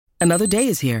Another day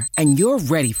is here, and you're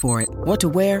ready for it. What to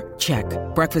wear? Check.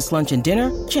 Breakfast, lunch, and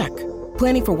dinner? Check.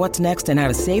 Planning for what's next and how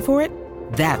to save for it?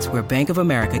 That's where Bank of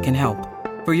America can help.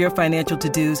 For your financial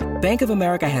to-dos, Bank of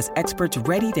America has experts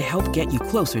ready to help get you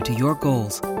closer to your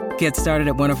goals. Get started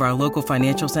at one of our local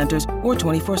financial centers or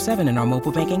 24/7 in our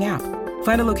mobile banking app.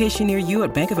 Find a location near you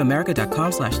at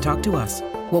bankofamerica.com/talktous.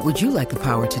 What would you like the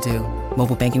power to do?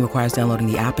 Mobile banking requires downloading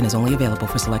the app and is only available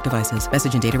for select devices.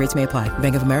 Message and data rates may apply.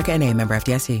 Bank of America N.A., member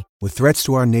FDIC. With threats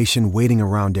to our nation waiting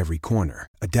around every corner,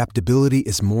 adaptability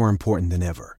is more important than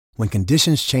ever. When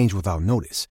conditions change without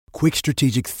notice, quick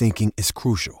strategic thinking is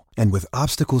crucial. And with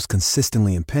obstacles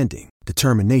consistently impending,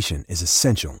 determination is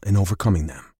essential in overcoming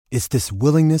them. It's this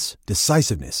willingness,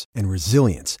 decisiveness, and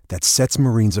resilience that sets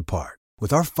Marines apart.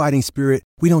 With our fighting spirit,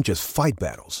 we don't just fight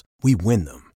battles, we win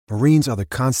them. Marines are the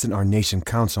constant our nation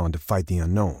counts on to fight the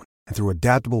unknown. And through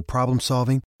adaptable problem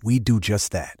solving, we do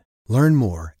just that. Learn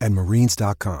more at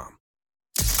marines.com.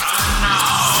 Grant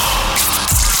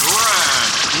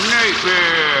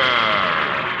Napier.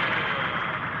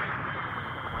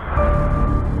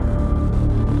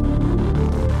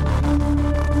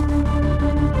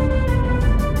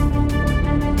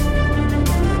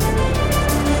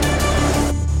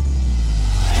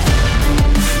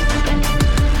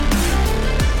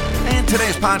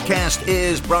 Today's podcast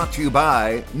is brought to you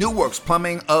by New Works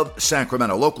Plumbing of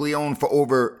Sacramento. Locally owned for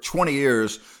over 20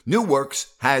 years, New Works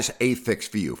has a fix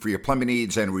for you. For your plumbing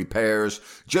needs and repairs,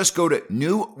 just go to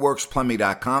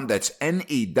newworksplumbing.com. That's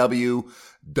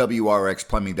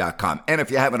NEWWRXplumbing.com. And if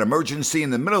you have an emergency in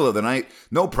the middle of the night,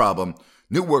 no problem.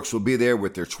 New Works will be there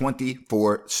with their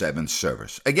 24/7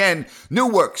 service. Again, New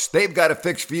Works, they've got a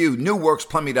fix for you.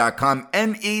 newworksplumbing.com,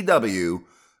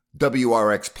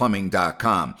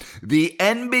 NEWWRXplumbing.com. The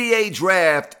NBA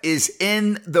draft is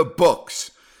in the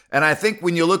books. And I think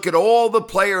when you look at all the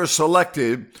players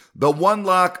selected, the one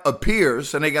lock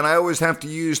appears, and again, I always have to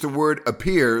use the word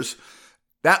appears,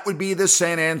 that would be the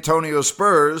San Antonio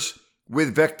Spurs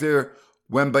with Victor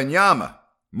Wembanyama.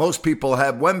 Most people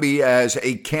have Wemby as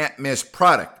a can't-miss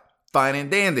product. Fine and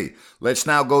dandy. Let's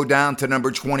now go down to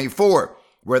number 24,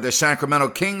 where the Sacramento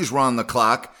Kings were on the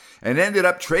clock and ended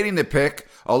up trading the pick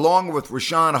along with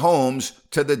Richaun Holmes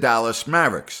to the Dallas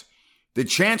Mavericks. The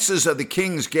chances of the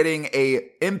Kings getting an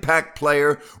impact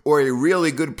player or a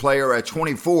really good player at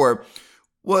 24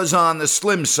 was on the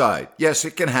slim side. Yes,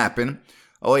 it can happen.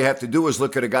 All you have to do is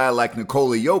look at a guy like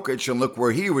Nikola Jokic and look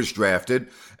where he was drafted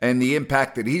and the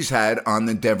impact that he's had on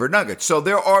the Denver Nuggets. So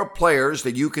there are players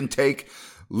that you can take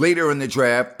later in the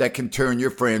draft that can turn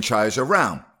your franchise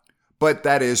around. But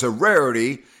that is a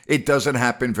rarity. It doesn't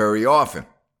happen very often.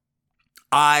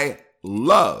 I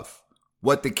love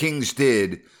what the Kings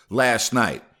did last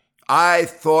night. I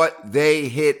thought they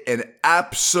hit an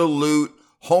absolute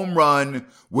home run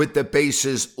with the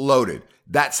bases loaded.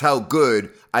 That's how good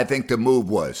I think the move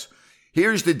was.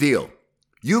 Here's the deal.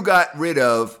 You got rid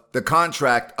of the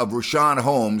contract of Richaun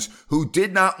Holmes, who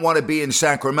did not want to be in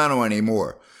Sacramento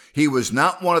anymore. He was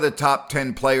not one of the top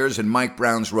 10 players in Mike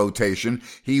Brown's rotation.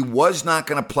 He was not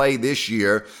going to play this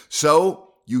year. So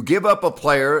you give up a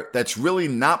player that's really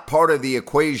not part of the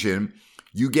equation.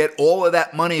 You get all of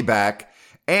that money back,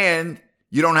 and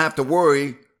you don't have to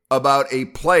worry about a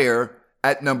player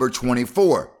at number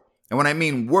 24. And when I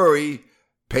mean worry,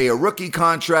 pay a rookie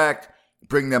contract,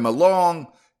 bring them along.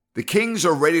 The Kings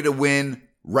are ready to win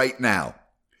right now.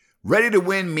 Ready to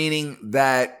win meaning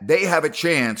that they have a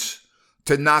chance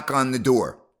to knock on the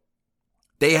door.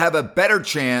 They have a better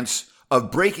chance of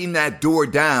breaking that door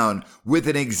down with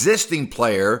an existing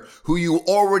player who you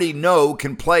already know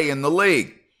can play in the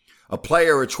league. A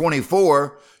player at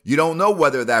 24, you don't know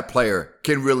whether that player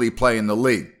can really play in the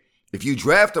league. If you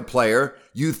draft a player,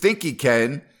 you think he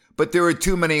can, but there are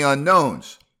too many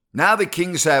unknowns. Now the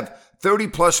Kings have 30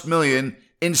 plus million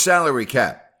in salary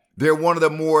cap. They're one of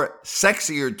the more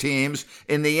sexier teams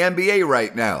in the NBA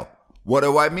right now. What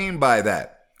do I mean by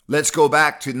that? Let's go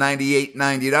back to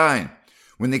 98-99.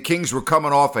 When the Kings were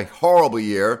coming off a horrible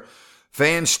year,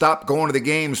 fans stopped going to the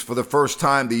games for the first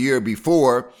time the year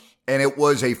before, and it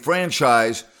was a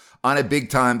franchise on a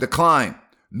big-time decline.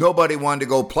 Nobody wanted to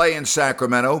go play in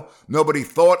Sacramento. Nobody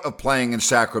thought of playing in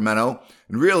Sacramento.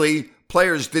 And really,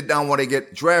 players did not want to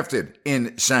get drafted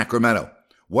in Sacramento.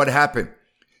 What happened?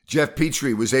 Jeff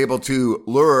Petrie was able to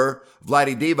lure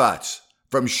Vlade Divac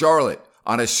from Charlotte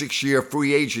on a 6-year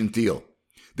free agent deal.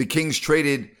 The Kings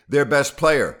traded their best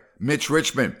player, Mitch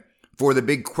Richmond, for the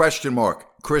big question mark,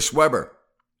 Chris Webber.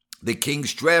 The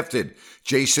Kings drafted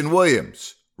Jason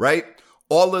Williams, right?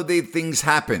 All of these things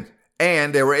happened,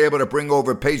 and they were able to bring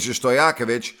over Peja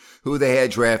Stojakovic, who they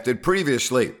had drafted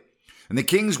previously. And the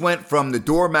Kings went from the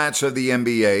doormats of the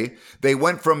NBA. They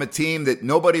went from a team that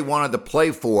nobody wanted to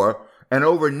play for, and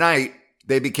overnight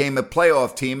they became a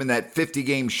playoff team in that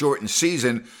 50-game shortened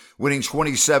season, winning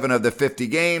 27 of the 50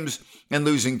 games and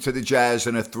losing to the Jazz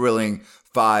in a thrilling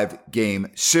 5-game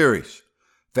series.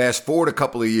 Fast forward a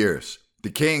couple of years.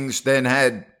 The Kings then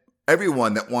had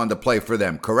everyone that wanted to play for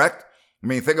them, correct? I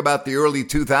mean, think about the early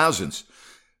 2000s.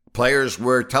 Players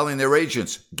were telling their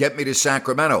agents, get me to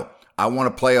Sacramento. I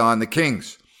want to play on the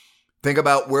Kings. Think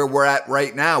about where we're at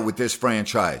right now with this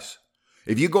franchise.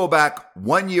 If you go back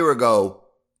 1 year ago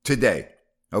today,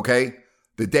 okay,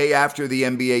 the day after the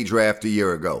NBA draft a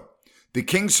year ago, the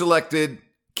Kings selected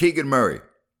Keegan Murray.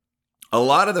 A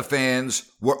lot of the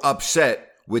fans were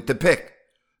upset with the pick.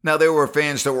 Now, there were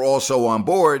fans that were also on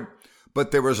board, but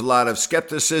there was a lot of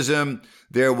skepticism.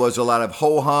 There was a lot of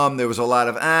ho-hum. There was a lot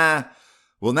of,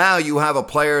 Well, now you have a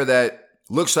player that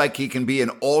looks like he can be an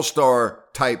all-star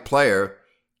type player.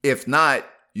 If not,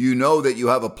 you know that you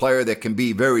have a player that can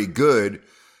be very good.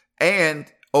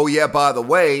 And, oh yeah, by the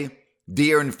way,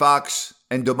 De'Aaron Fox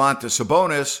and Domantas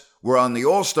Sabonis were on the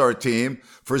all-star team.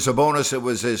 For Sabonis, it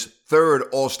was his third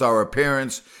all-star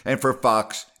appearance. And for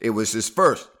Fox, it was his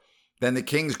first. Then the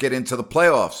Kings get into the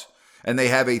playoffs, and they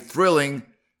have a thrilling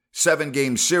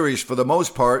 7-game series for the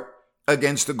most part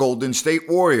against the Golden State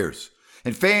Warriors.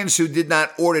 And fans who did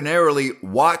not ordinarily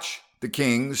watch the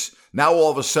Kings now all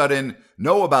of a sudden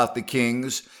know about the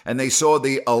Kings, and they saw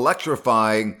the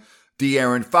electrifying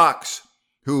De'Aaron Fox,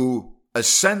 who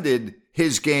ascended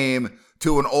his game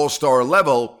to an all-star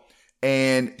level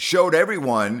and showed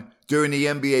everyone during the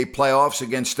NBA playoffs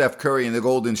against Steph Curry and the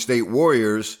Golden State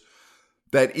Warriors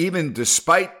that even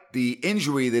despite the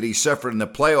injury that he suffered in the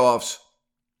playoffs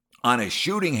on his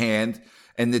shooting hand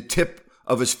and the tip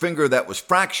of his finger that was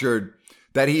fractured,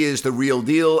 that he is the real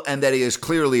deal and that he has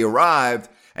clearly arrived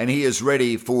and he is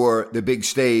ready for the big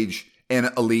stage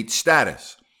and elite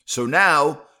status. So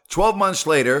now, 12 months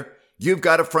later, you've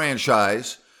got a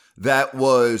franchise that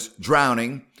was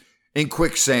drowning in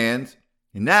quicksand.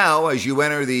 And now, as you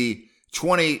enter the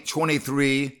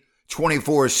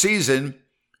 2023-24 season,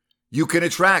 you can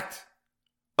attract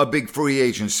a big free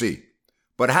agency.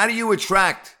 But how do you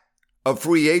attract a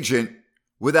free agent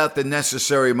without the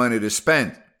necessary money to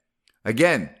spend?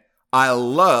 Again, I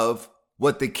love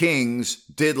what the Kings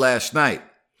did last night.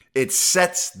 It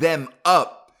sets them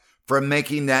up for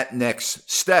making that next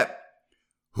step.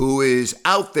 Who is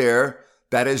out there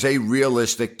that is a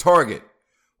realistic target?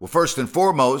 Well, first and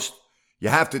foremost, you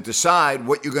have to decide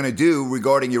what you're going to do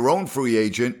regarding your own free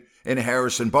agent in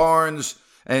Harrison Barnes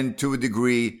and to a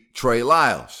degree, Trey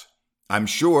Lyles. I'm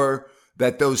sure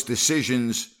that those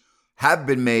decisions have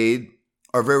been made,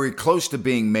 are very close to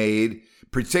being made,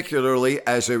 particularly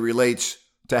as it relates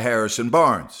to Harrison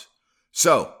Barnes.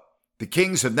 So, the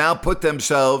Kings have now put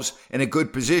themselves in a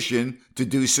good position to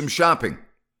do some shopping.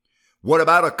 What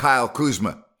about a Kyle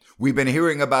Kuzma? We've been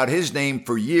hearing about his name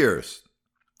for years.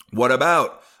 What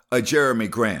about a Jeremy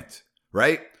Grant,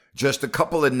 right? Just a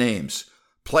couple of names.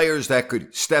 Players that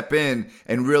could step in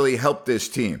and really help this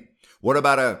team. What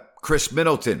about a Chris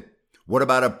Middleton? What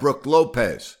about a Brook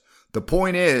Lopez? The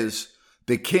point is,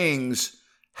 the Kings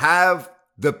have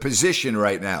the position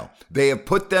right now. They have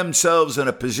put themselves in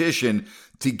a position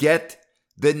to get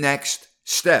the next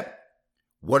step.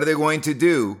 What are they going to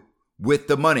do with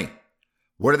the money?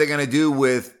 What are they going to do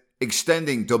with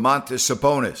extending Domantas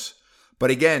Sabonis?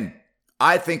 But again,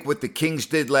 I think what the Kings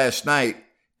did last night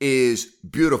is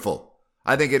beautiful.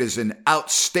 I think it is an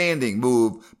outstanding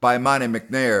move by Monte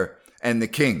McNair and the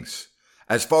Kings.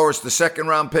 As far as the second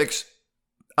round picks,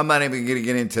 I'm not even going to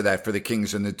get into that for the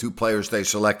Kings and the two players they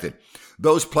selected.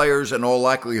 Those players, in all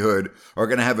likelihood, are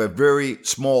going to have a very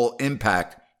small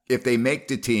impact if they make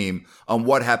the team on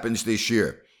what happens this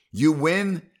year. You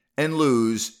win and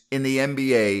lose in the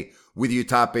NBA with your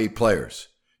top 8 players.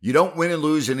 You don't win and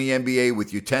lose in the NBA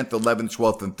with your 10th, 11th,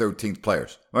 12th, and 13th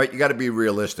players. All right, you got to be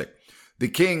realistic. The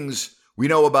Kings, we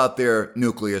know about their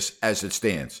nucleus as it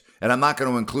stands. And I'm not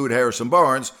going to include Harrison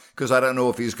Barnes because I don't know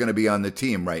if he's going to be on the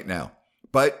team right now.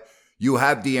 But you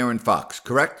have De'Aaron Fox,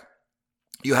 correct?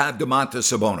 You have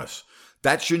Domantas Sabonis.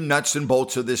 That's your nuts and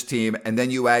bolts of this team. And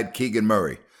then you add Keegan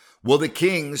Murray. Will the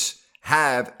Kings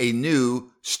have a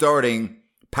new starting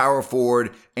power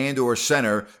forward and or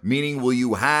center? Meaning, will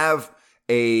you have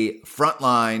a front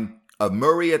line of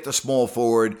Murray at the small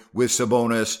forward with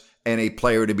Sabonis and a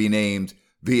player to be named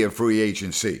via free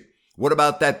agency? What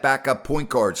about that backup point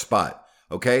guard spot?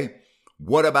 Okay.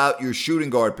 What about your shooting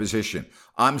guard position?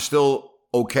 I'm still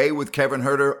okay with Kevin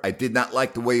Huerter. I did not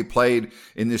like the way he played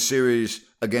in this series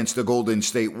against the Golden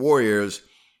State Warriors.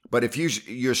 But if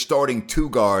you're starting 2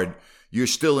 guard, you're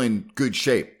still in good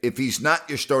shape. If he's not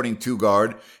your starting two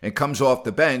guard and comes off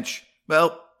the bench,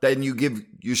 well, then you give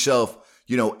yourself,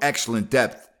 excellent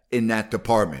depth in that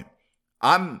department.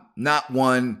 I'm not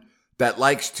one that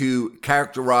likes to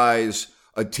characterize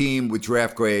a team with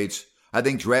draft grades. I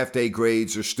think draft day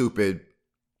grades are stupid.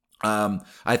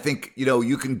 I think,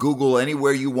 you can Google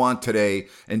anywhere you want today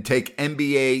and take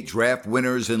NBA draft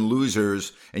winners and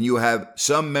losers, and you have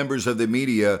some members of the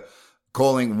media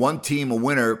calling one team a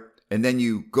winner, and then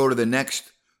you go to the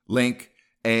next link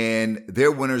and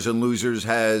their winners and losers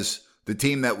has the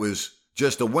team that was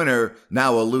just a winner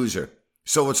now a loser.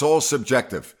 So it's all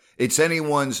subjective. It's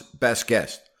anyone's best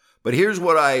guess. But here's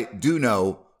what I do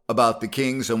know about the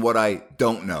Kings and what I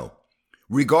don't know.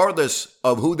 Regardless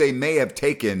of who they may have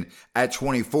taken at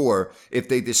 24, if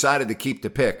they decided to keep the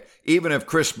pick, even if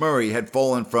Chris Murray had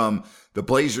fallen from the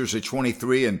Blazers at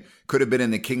 23 and could have been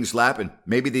in the Kings' lap, and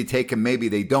maybe they take him, maybe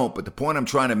they don't. But the point I'm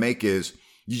trying to make is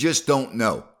you just don't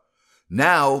know.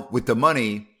 Now, with the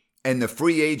money and the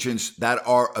free agents that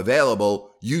are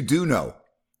available, you do know.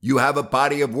 You have a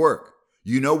body of work.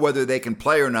 You know whether they can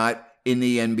play or not in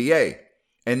the NBA.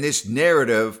 And this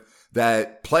narrative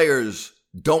that players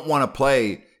don't want to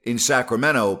play in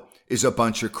Sacramento is a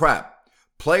bunch of crap.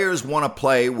 Players want to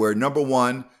play where, number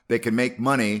one, they can make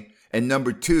money, and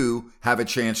number two, have a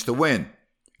chance to win.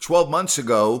 12 months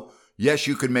ago, yes,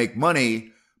 you could make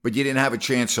money, but you didn't have a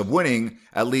chance of winning,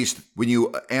 at least when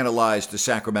you analyzed the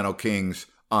Sacramento Kings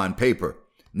on paper.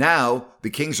 Now, the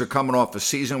Kings are coming off a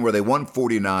season where they won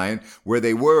 49, where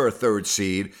they were a third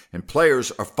seed, and players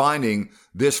are finding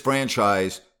this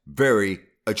franchise very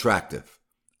attractive.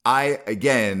 I,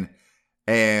 again,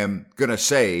 am going to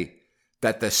say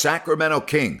that the Sacramento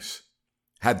Kings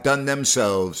have done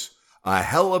themselves a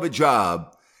hell of a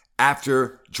job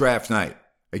after draft night.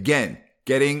 Again,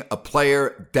 getting a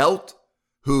player dealt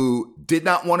who did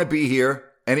not want to be here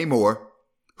anymore,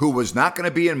 who was not going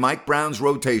to be in Mike Brown's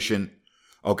rotation,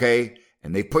 okay?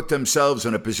 And they put themselves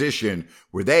in a position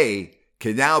where they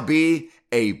can now be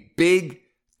a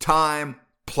big-time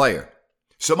player.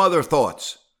 Some other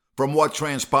thoughts from what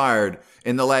transpired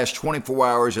in the last 24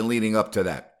 hours and leading up to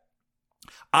that.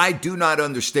 I do not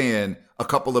understand a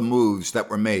couple of moves that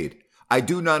were made. I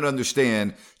do not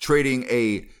understand trading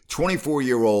a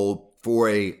 24-year-old for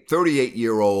a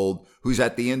 38-year-old who's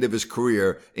at the end of his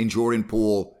career in Jordan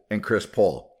Poole and Chris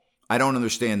Paul. I don't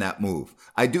understand that move.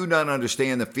 I do not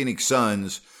understand the Phoenix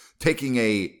Suns taking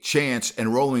a chance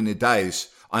and rolling the dice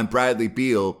on Bradley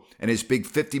Beal and his big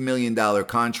 $50 million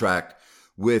contract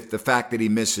with the fact that he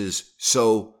misses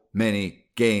so many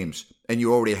games. And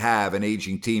you already have an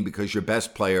aging team because your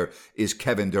best player is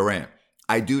Kevin Durant.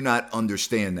 I do not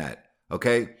understand that.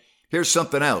 Okay? Here's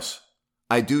something else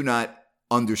I do not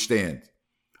understand.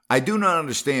 I do not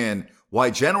understand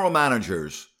why general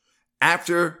managers,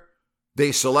 after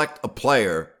they select a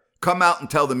player, come out and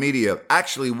tell the media,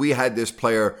 actually, we had this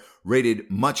player rated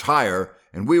much higher,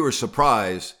 and we were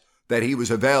surprised that he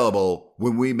was available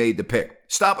when we made the pick.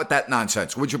 Stop with that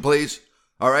nonsense, would you please?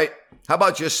 All right? How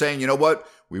about just saying, you know what?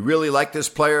 We really like this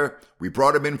player. We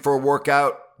brought him in for a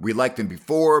workout. We liked him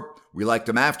before. We liked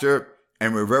him after.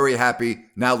 And we're very happy.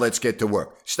 Now let's get to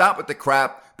work. Stop with the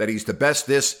crap that he's the best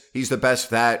this, he's the best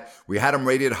that. We had him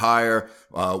rated higher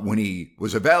when he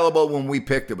was available when we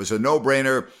picked. It was a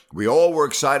no-brainer. We all were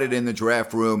excited in the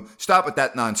draft room. Stop with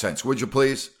that nonsense, would you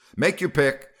please? Make your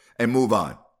pick and move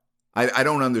on. I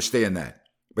don't understand that.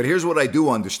 But here's what I do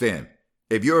understand.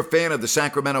 If you're a fan of the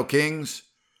Sacramento Kings,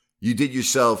 you did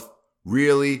yourself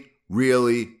really,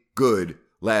 really good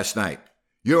last night.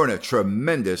 You're in a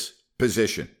tremendous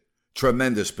position.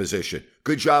 Tremendous position.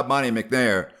 Good job, Monty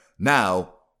McNair.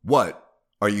 Now, what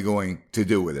are you going to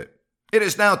do with it? It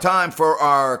is now time for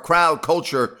our crowd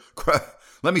culture.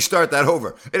 Let me start that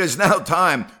over. It is now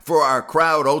time for our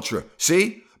crowd ultra.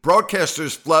 See?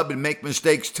 Broadcasters flub and make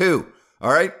mistakes too.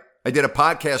 All right? I did a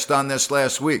podcast on this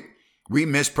last week. We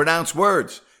mispronounce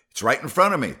words. It's right in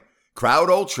front of me.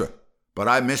 Crowd ultra. But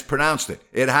I mispronounced it.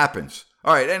 It happens.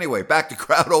 All right, anyway, back to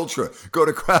Crowd Ultra. Go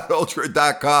to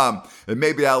crowdultra.com and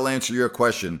maybe I'll answer your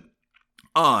question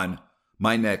on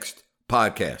my next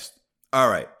podcast. All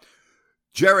right.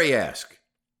 Jerry asked,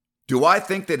 do I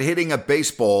think that hitting a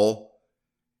baseball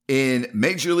in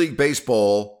Major League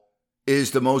Baseball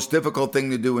is the most difficult thing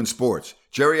to do in sports?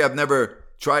 Jerry, I've never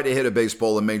tried to hit a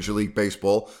baseball in Major League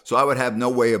Baseball, so I would have no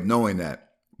way of knowing that.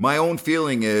 My own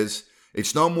feeling is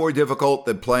it's no more difficult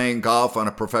than playing golf on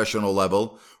a professional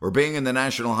level or being in the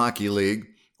National Hockey League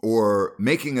or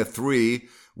making a three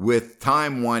with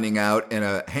time winding out and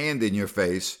a hand in your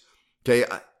face. Okay,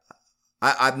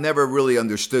 I've never really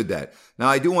understood that. Now,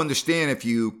 I do understand if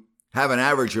you have an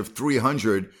average of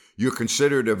 300, you're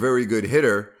considered a very good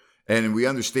hitter, and we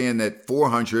understand that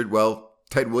 400, well,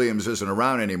 Ted Williams isn't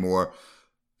around anymore.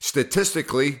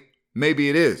 Statistically, maybe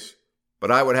it is,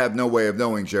 but I would have no way of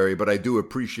knowing, Jerry, but I do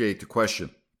appreciate the question.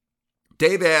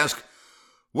 Dave asked,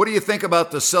 what do you think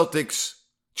about the Celtics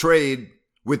trade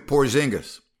with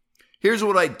Porzingis? Here's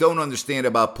what I don't understand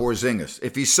about Porzingis.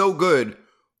 If he's so good,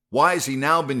 why has he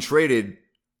now been traded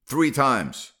 3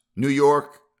 times? New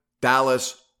York,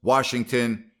 Dallas,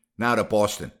 Washington, now to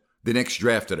Boston. The Knicks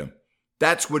drafted him.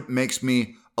 That's what makes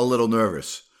me a little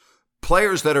nervous.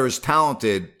 Players that are as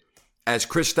talented as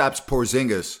Kristaps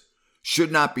Porzingis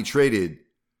should not be traded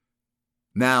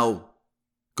now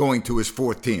going to his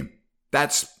 4th team.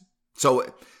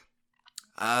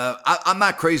 I'm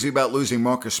not crazy about losing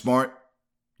Marcus Smart.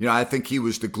 I think he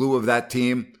was the glue of that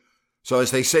team. So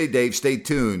as they say, Dave, stay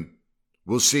tuned.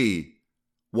 We'll see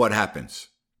what happens.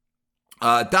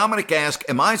 Dominic asked,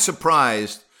 am I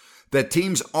surprised that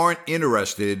teams aren't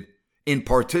interested in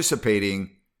participating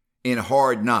in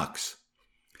Hard Knocks?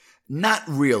 Not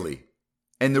really.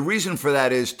 And the reason for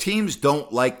that is teams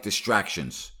don't like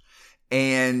distractions.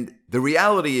 And the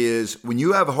reality is when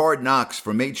you have Hard Knocks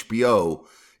from HBO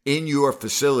in your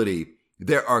facility,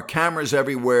 there are cameras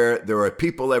everywhere. There are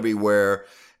people everywhere.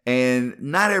 And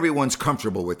not everyone's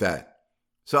comfortable with that.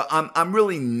 So I'm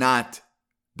really not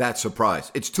that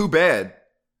surprised. It's too bad,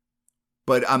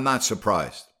 but I'm not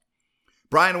surprised.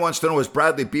 Brian wants to know, is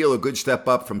Bradley Beal a good step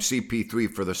up from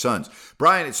CP3 for the Suns?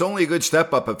 Brian, it's only a good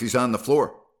step up if he's on the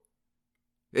floor.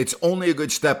 It's only a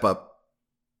good step up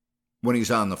when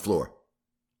he's on the floor.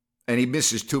 And he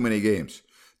misses too many games.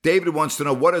 David wants to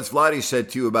know, what has Vlade said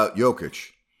to you about Jokic?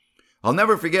 I'll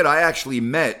never forget, I actually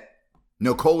met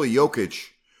Nikola Jokic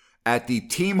at the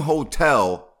team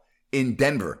hotel in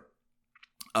Denver.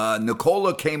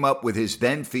 Nikola came up with his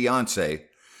then fiance,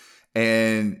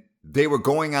 and they were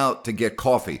going out to get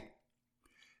coffee.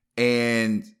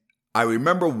 And I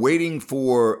remember waiting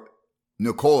for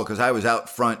Nikola because I was out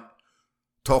front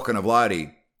talking to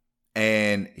Vlade,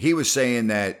 and he was saying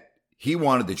that he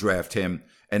wanted to draft him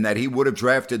and that he would have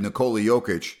drafted Nikola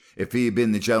Jokic if he had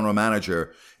been the general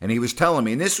manager. And he was telling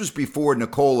me, and this was before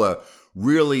Nikola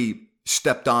really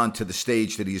stepped on to the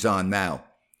stage that he's on now.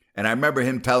 And I remember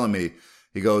him telling me,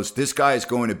 he goes, this guy is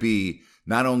going to be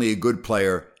not only a good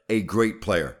player, a great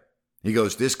player. He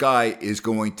goes, this guy is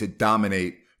going to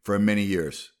dominate for many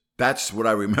years. That's what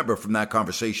I remember from that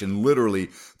conversation. Literally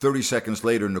 30 seconds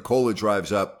later, Nikola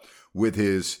drives up with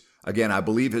his, again, I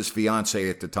believe his fiance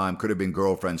at the time, could have been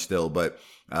girlfriend still, but,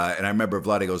 and I remember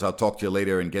Vlade goes, I'll talk to you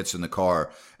later, and gets in the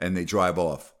car and they drive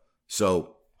off.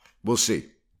 So we'll see.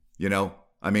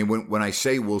 I mean, when I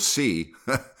say we'll see,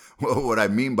 what I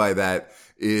mean by that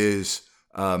is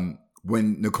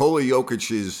when Nikola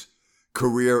Jokic's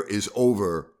career is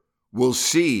over, we'll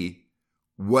see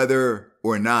whether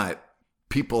or not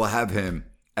people have him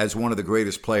as one of the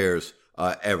greatest players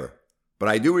ever. But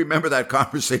I do remember that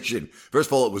conversation. First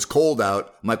of all, it was cold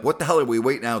out. I'm like, what the hell are we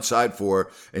waiting outside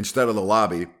for instead of the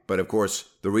lobby? But of course,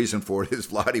 the reason for it is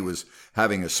Vlade was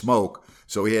having a smoke,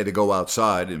 so he had to go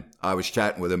outside. And I was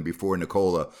chatting with him before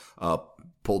Nikola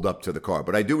pulled up to the car.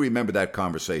 But I do remember that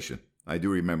conversation. I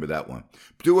do remember that one.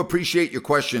 Do appreciate your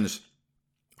questions.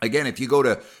 Again, if you go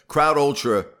to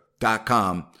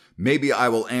crowdultra.com, maybe I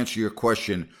will answer your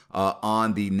question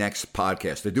on the next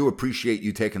podcast. I do appreciate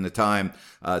you taking the time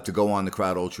to go on to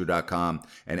crowdultra.com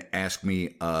and ask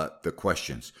me the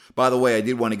questions. By the way, I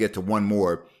did want to get to one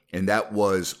more, and that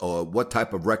was what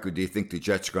type of record do you think the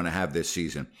Jets are going to have this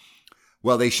season?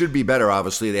 Well, they should be better,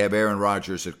 obviously. They have Aaron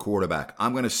Rodgers at quarterback.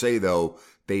 I'm going to say, though,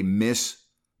 they miss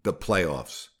the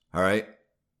playoffs. All right?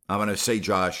 I'm going to say,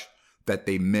 Josh, that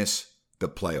they miss the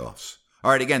playoffs.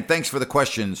 All right, again, thanks for the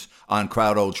questions on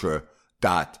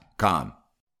crowdultra.com.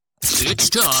 It's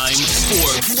time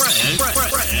for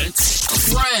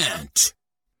Rant.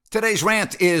 Today's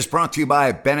rant is brought to you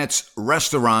by Bennett's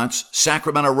Restaurants,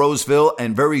 Sacramento, Roseville,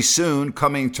 and very soon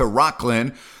coming to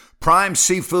Rockland. Prime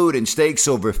seafood and steaks,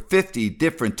 over 50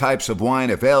 different types of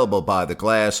wine available by the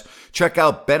glass. Check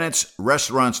out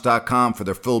Bennett'sRestaurants.com for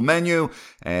their full menu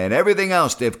and everything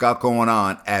else they've got going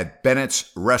on at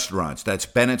Bennett's Restaurants. That's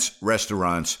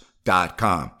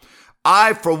Bennett'sRestaurants.com.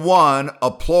 I, for one,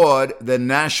 applaud the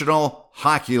National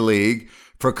Hockey League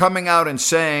for coming out and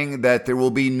saying that there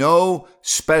will be no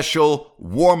special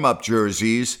warm-up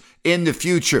jerseys in the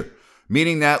future,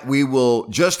 meaning that we will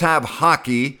just have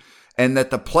hockey and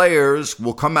that the players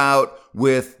will come out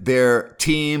with their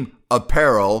team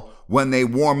apparel when they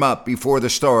warm up before the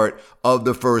start of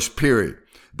the first period.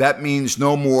 That means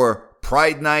no more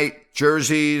Pride Night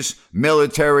jerseys,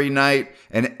 Military Night,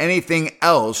 and anything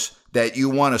else that you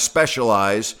want to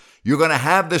specialize. You're going to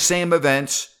have the same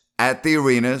events at the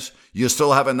arenas. You'll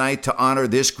still have a night to honor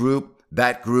this group,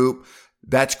 that group.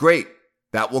 That's great.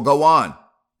 That will go on.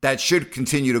 That should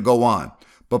continue to go on.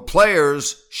 But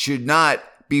players should not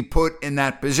be put in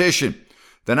that position.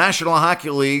 The National Hockey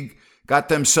League got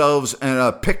themselves in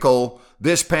a pickle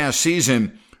this past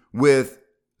season with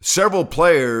several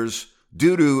players,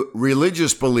 due to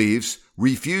religious beliefs,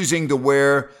 refusing to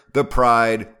wear the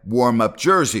Pride warm-up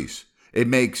jerseys. It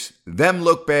makes them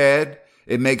look bad,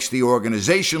 it makes the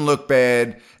organization look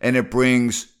bad, and it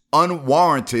brings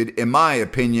unwarranted, in my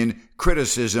opinion,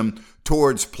 criticism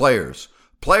towards players.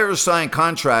 Players sign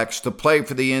contracts to play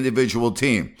for the individual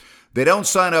team. They don't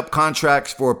sign up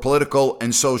contracts for political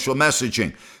and social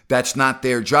messaging. That's not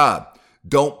their job.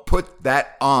 Don't put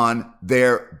that on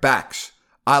their backs.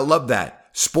 I love that.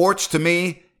 Sports, to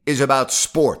me, is about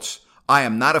sports. I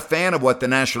am not a fan of what the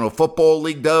National Football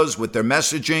League does with their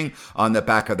messaging on the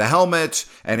back of the helmets,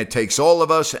 and it takes all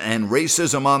of us and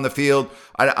racism on the field.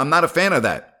 I'm not a fan of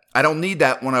that. I don't need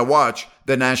that when I watch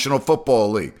the National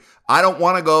Football League. I don't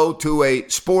want to go to a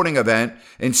sporting event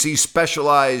and see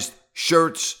specialized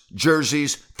shirts,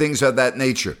 jerseys, things of that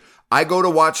nature. I go to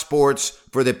watch sports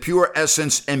for the pure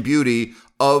essence and beauty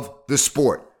of the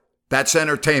sport. That's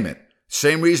entertainment.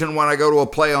 Same reason when I go to a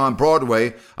play on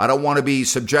Broadway, I don't want to be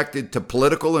subjected to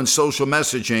political and social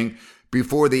messaging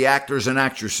before the actors and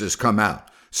actresses come out.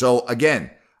 So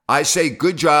again, I say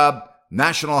good job,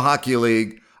 National Hockey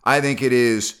League. I think it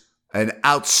is an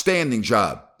outstanding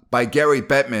job by Gary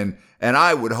Bettman, and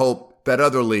I would hope that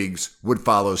other leagues would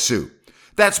follow suit.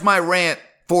 That's my rant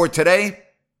for today.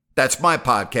 That's my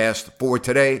podcast for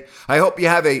today. I hope you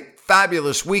have a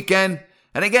fabulous weekend.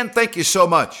 And again, thank you so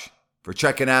much for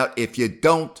checking out If You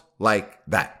Don't Like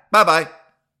That. Bye-bye.